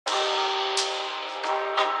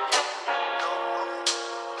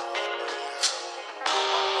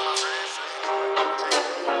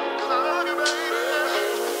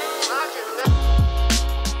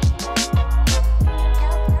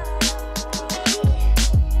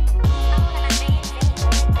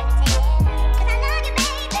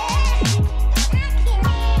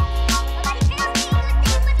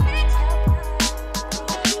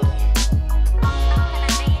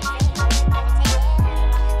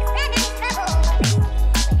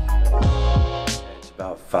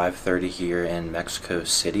5:30 here in Mexico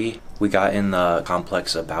City. We got in the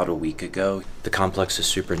complex about a week ago. The complex is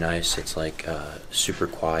super nice. It's like super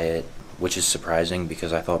quiet, which is surprising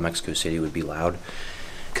because I thought Mexico City would be loud,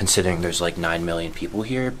 considering there's like 9 million people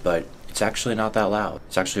here, but it's actually not that loud.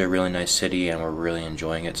 It's actually a really nice city and we're really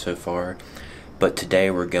enjoying it so far. But today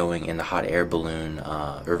we're going in the hot air balloon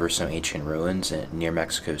over some ancient ruins near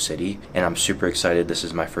Mexico City. And I'm super excited. This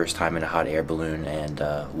is my first time in a hot air balloon, and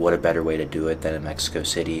what a better way to do it than in Mexico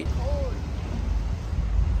City.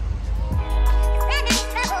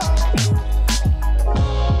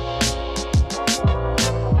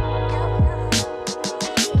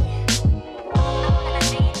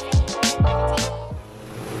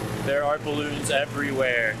 There are balloons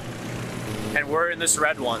everywhere. And we're in this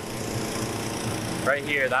red one. Right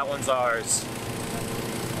here, that one's ours.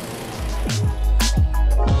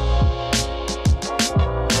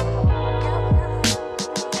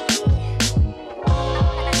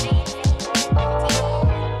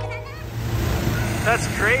 That's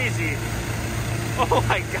crazy. Oh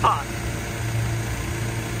my God.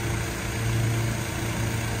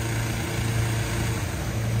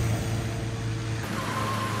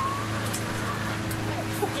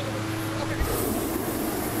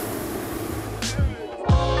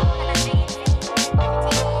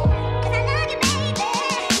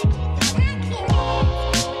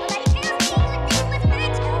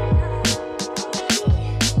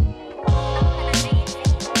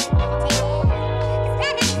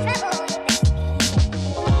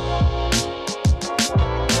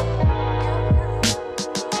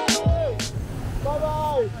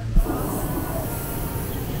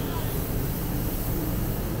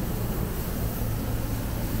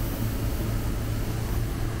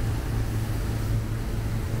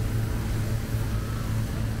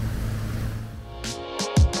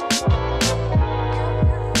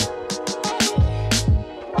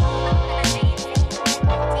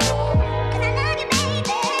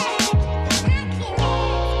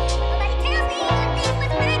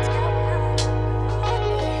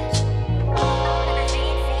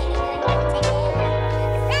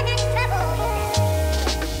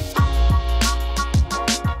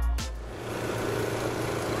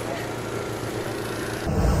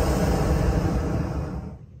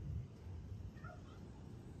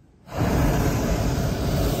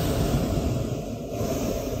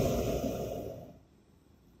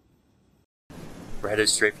 We're headed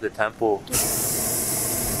straight for the temple.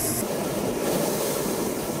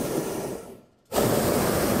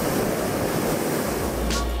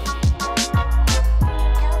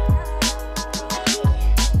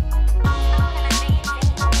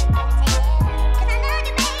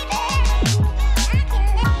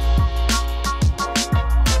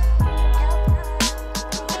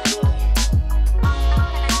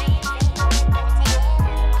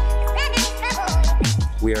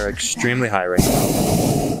 We are extremely high right now.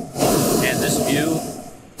 And this view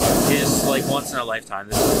is like once in a lifetime.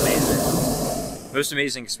 This is amazing. Most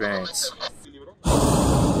amazing experience.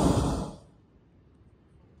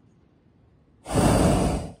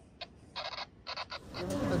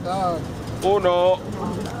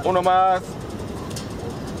 Uno más.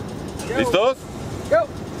 ¿Listos? Go.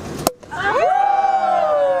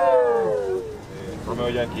 Romeo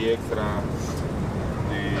Yankee Extra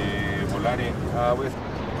de Volare Aves,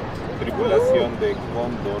 tripulación de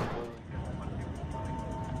Cóndor.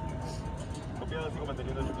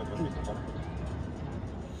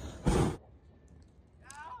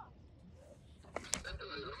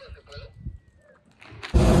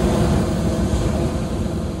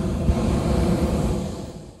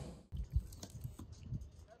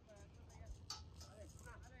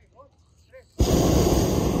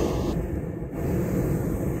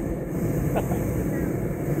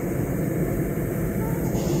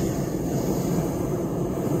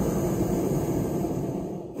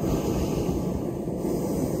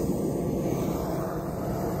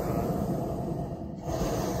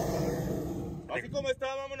 Así como está,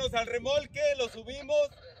 vámonos al remolque, lo subimos.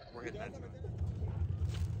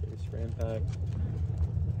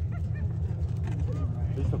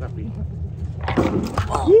 Listo, Capi.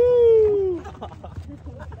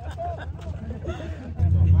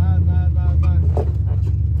 Más.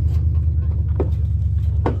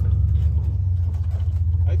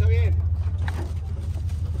 Ahí está bien.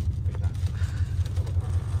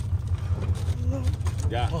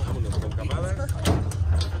 Ya, vámonos con camadas.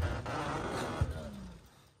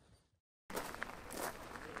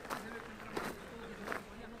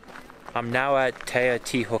 I'm now at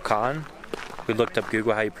Teotihuacan. We looked up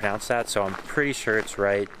Google how you pronounce that, so I'm pretty sure it's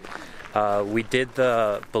right. We did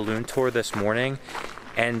the balloon tour this morning,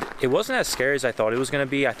 And it wasn't as scary as I thought it was gonna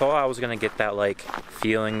be. I thought I was gonna get that like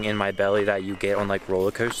feeling in my belly that you get on like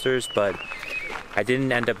roller coasters, but I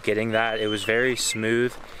didn't end up getting that. It was very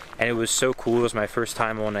smooth and it was so cool. It was my first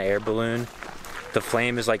time on an air balloon. The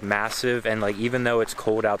flame is like massive, and like even though it's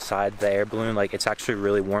cold outside the air balloon, like it's actually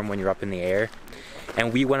really warm when you're up in the air.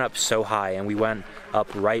 And we went up so high, and we went up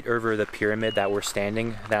right over the pyramid that I'm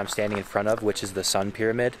standing in front of, which is the Sun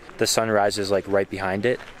Pyramid. The sun rises like right behind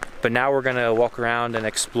it. But now we're gonna walk around and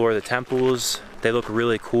explore the temples. They look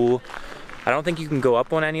really cool. I don't think you can go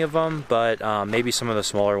up on any of them, but maybe some of the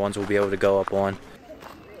smaller ones we'll be able to go up on.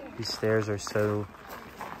 These stairs are so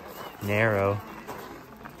narrow.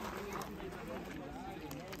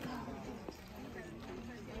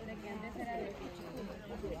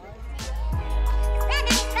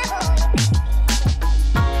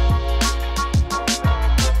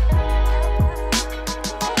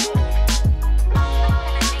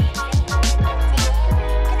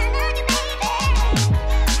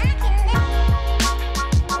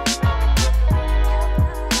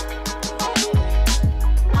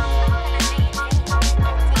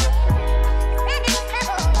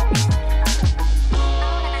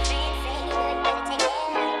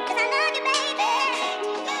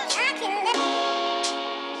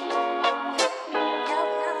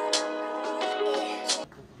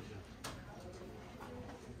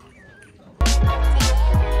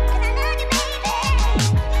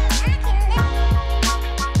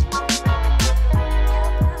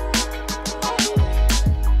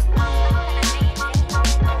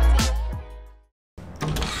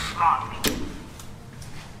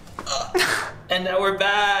 And now we're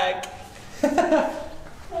back.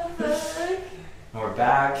 We're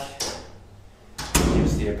back.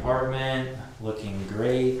 Here's the apartment, looking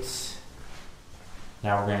great.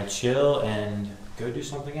 Now we're gonna chill and go do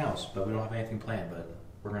something else, but we don't have anything planned, but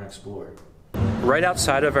we're gonna explore. Right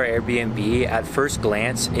outside of our Airbnb, at first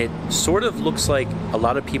glance, it sort of looks like a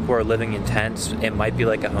lot of people are living in tents. It might be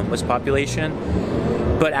like a homeless population.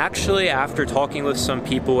 But actually, after talking with some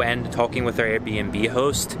people and talking with our Airbnb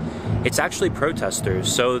host, it's actually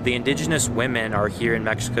protesters. So the indigenous women are here in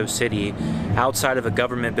Mexico City outside of a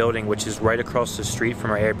government building, which is right across the street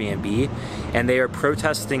from our Airbnb. And they are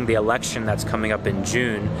protesting the election that's coming up in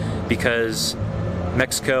June because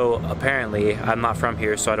Mexico, apparently, I'm not from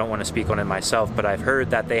here, so I don't want to speak on it myself, but I've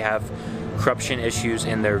heard that they have corruption issues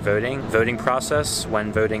in their voting process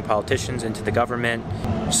when voting politicians into the government.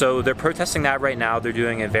 So they're protesting that right now. They're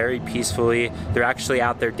doing it very peacefully. They're actually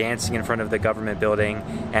out there dancing in front of the government building,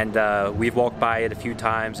 and we've walked by it a few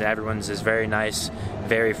times, and everyone's is very nice,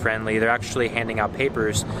 very friendly. They're actually handing out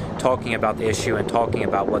papers talking about the issue and talking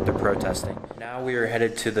about what they're protesting. Now we are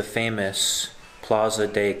headed to the famous Plaza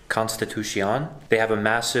de Constitucion. They have a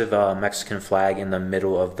massive Mexican flag in the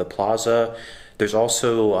middle of the plaza. There's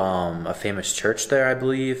also a famous church there, I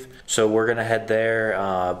believe. So we're gonna head there.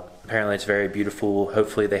 Apparently it's very beautiful.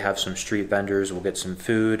 Hopefully they have some street vendors. We'll get some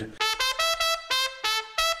food.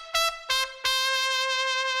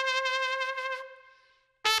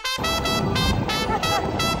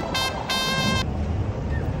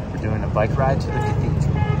 We're doing a bike ride to the cathedral.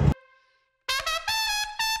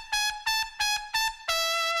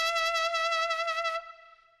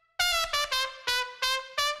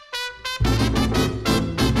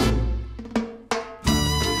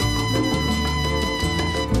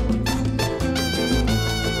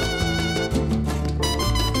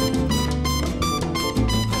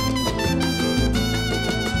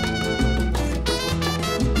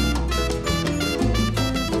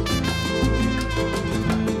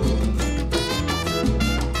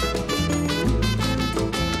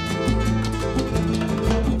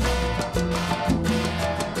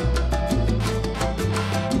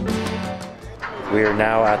 We are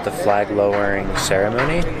now at the flag lowering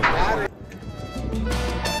ceremony.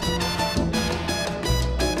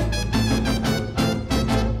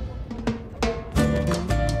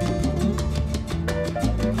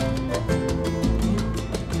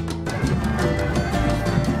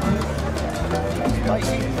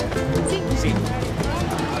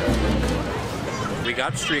 We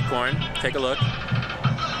got street corn, take a look.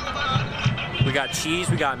 We got cheese,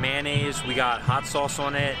 we got mayonnaise, we got hot sauce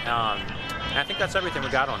on it. I think that's everything we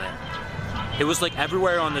got on it. It was like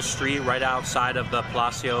everywhere on the street right outside of the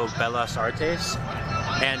Palacio Bellas Artes.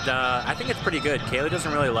 And I think it's pretty good. Kaylee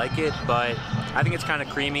doesn't really like it, but I think it's kind of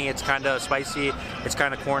creamy, it's kind of spicy, it's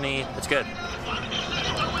kind of corny, it's good.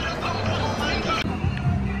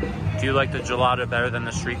 Do you like the gelato better than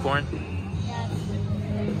the street corn?